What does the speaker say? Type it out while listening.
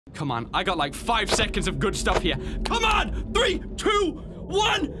Come on, I got like 5 seconds of good stuff here. Come on! 3, 2,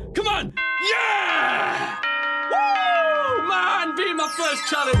 1, come on! Yeah! Woo! Man, being my first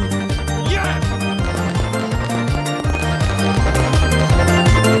challenge. Yeah!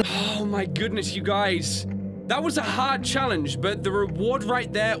 Oh my goodness, you guys. That was a hard challenge, but the reward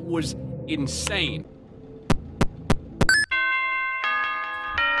right there was insane.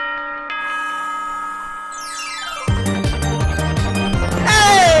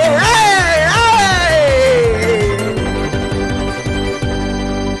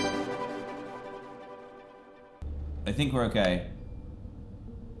 I think we're okay.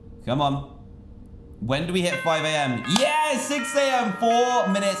 Come on. When do we hit 5 a.m.? Yeah, 6 a.m. 4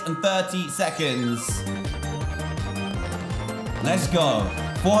 minutes and 30 seconds. Let's go.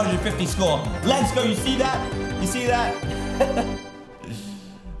 450 score. Let's go. You see that? You see that?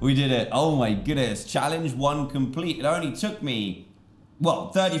 We did it. Oh my goodness. Challenge 1 complete. It only took me, well,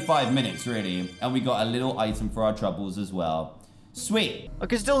 35 minutes really. And we got a little item for our troubles as well. Sweet. I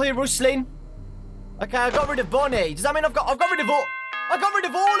can still hear rustling. Okay, I got rid of Bonnie. Does that mean I've got rid of all? I got rid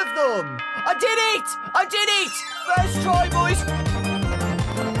of all of them. I did it! I did it! First try,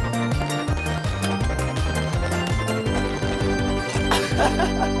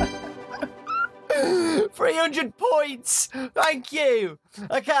 boys. 300 points. Thank you.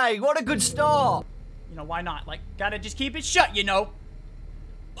 Okay, what a good start. You know, why not? Like, gotta just keep it shut, you know.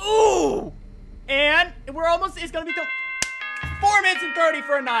 Ooh! And we're almost, it's gonna be 4 minutes and 30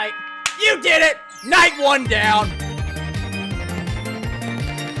 for a night. You did it! Night 1 down.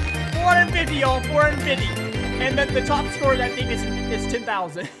 450, y'all. 450. And the top score, I think, is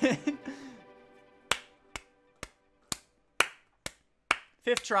 10,000.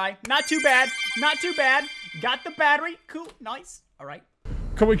 5th try. Not too bad. Not too bad. Got the battery. Cool. Nice. All right.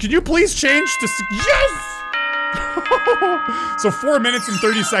 Come on, could you please change to... Yes! So 4 minutes and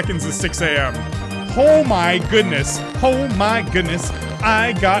 30 seconds is 6 a.m. Oh my goodness. Oh my goodness.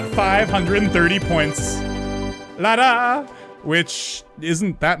 I got 530 points. La-da! Which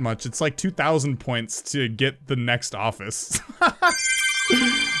isn't that much. It's like 2,000 points to get the next office.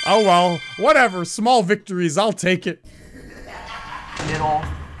 Oh well, whatever. Small victories, I'll take it. Middle.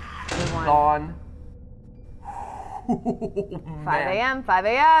 Gone. 5 a.m. 5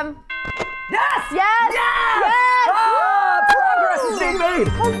 a.m. Yes! Yes! Yes! Yes! Ah, progress is being made!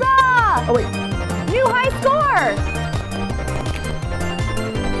 Huzzah! Oh, wait. New high score!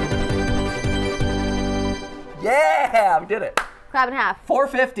 Yeah! We did it. Crab in half.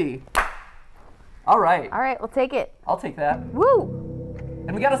 450. All right. All right, we'll take it. I'll take that. Woo!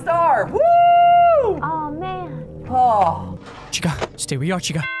 And we got a star! Woo! Oh, man. Oh. Chica, stay where you are,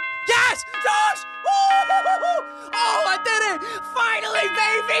 Chica. Yes! Yes! Woo! Oh, I did it! Finally,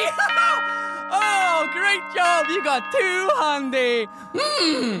 baby! Oh, great job! You got 200.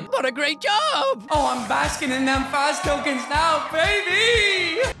 What a great job! Oh, I'm basking in them fast tokens now,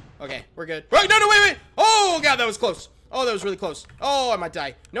 baby! Okay, we're good. Wait, no, wait! Oh, God, that was close. Oh, that was really close. Oh, I might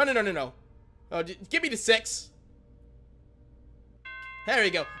die. No. Oh, give me the 6. There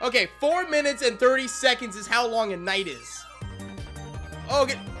you go. Okay, 4 minutes and 30 seconds is how long a night is.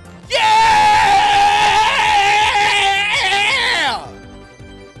 Okay. Yeah!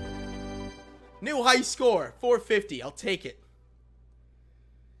 New high score, 450. I'll take it.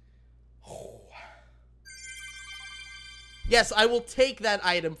 Oh. Yes, I will take that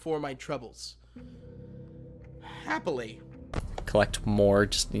item for my troubles. Happily. Collect more.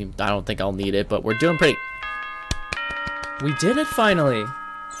 Just, I don't think I'll need it, but we're doing pretty. We did it finally.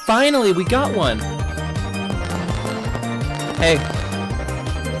 Finally, we got one. Hey,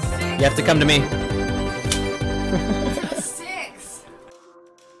 you have to come to me.